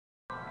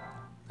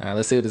Alright,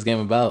 let's see what this game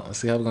about. Let's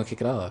see how we're gonna kick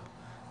it off.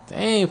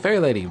 Dang, Fairy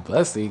Lady,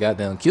 busty, got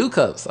them Q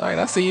cups. Alright,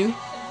 I see you.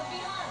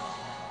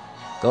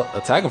 Go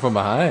attack him from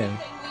behind.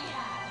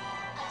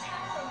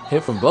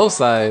 Hit from both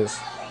sides.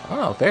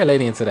 Oh, Fairy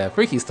Lady into that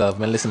freaky stuff,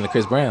 man. Listen to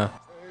Chris Brown.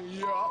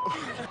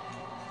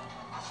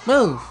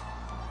 Move.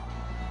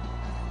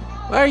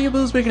 Why are your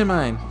boobs bigger than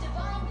mine?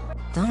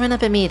 Don't run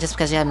up at me just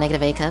because you have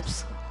negative A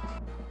cups.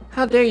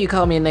 How dare you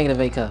call me a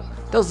negative A cup?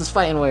 Those is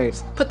fighting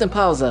words. Put them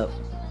paws up.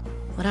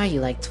 What are you,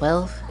 like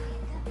 12?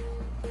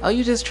 Oh,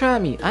 you just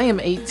tried me. I am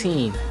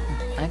 18.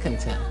 I couldn't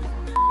tell.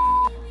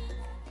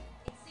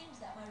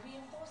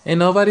 Ain't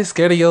nobody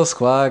scared of your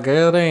squad,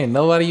 girl. There ain't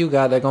nobody you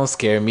got that gonna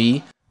scare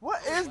me.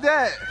 What is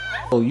that?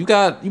 Oh, you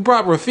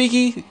brought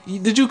Rafiki?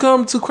 Did you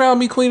come to crown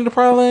me queen of the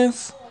Proud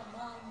Lands?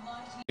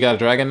 You got a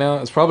dragon now?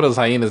 It's probably those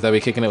hyenas that be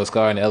kicking it with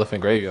Scar in the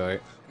elephant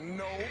graveyard.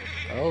 No.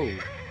 Oh.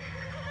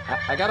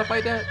 I gotta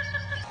fight that?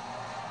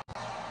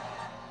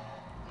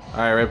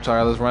 Alright,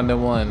 Reptar, let's run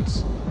them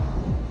ones.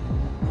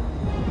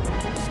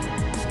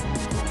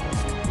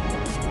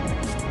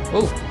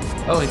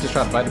 Oh, he just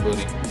tried to fight the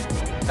booty.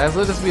 Guys,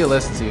 let this be a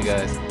lesson to you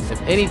guys.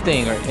 If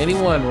anything or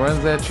anyone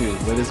runs at you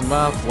with his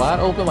mouth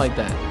wide open like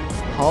that,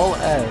 haul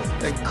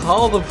ass and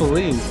call the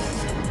police.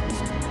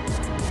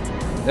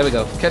 There we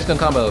go. Catch them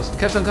combos.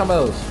 Catch them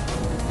combos.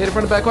 Hit it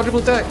from the back. Quadruple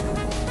attack.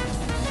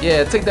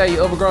 Yeah, take that, you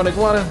overgrown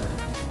iguana.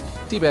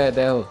 Teabag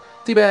that hoe.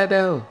 Teabag that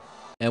hoe.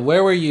 And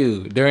where were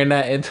you during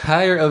that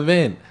entire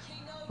event?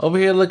 Over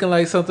here looking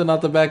like something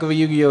off the back of a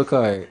Yu-Gi-Oh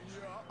card.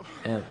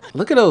 And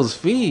look at those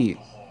feet.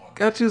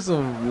 Got you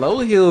some low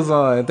heels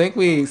on. Think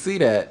we ain't see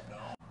that.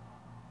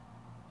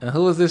 And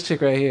who is this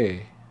chick right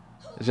here?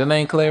 Is your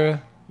name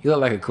Clara? You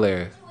look like a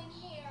Clara.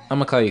 I'm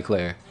gonna call you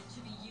Claire.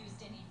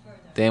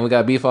 Damn, we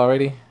got beef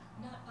already?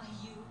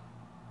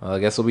 Well, I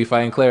guess we'll be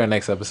fighting Clara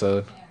next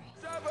episode.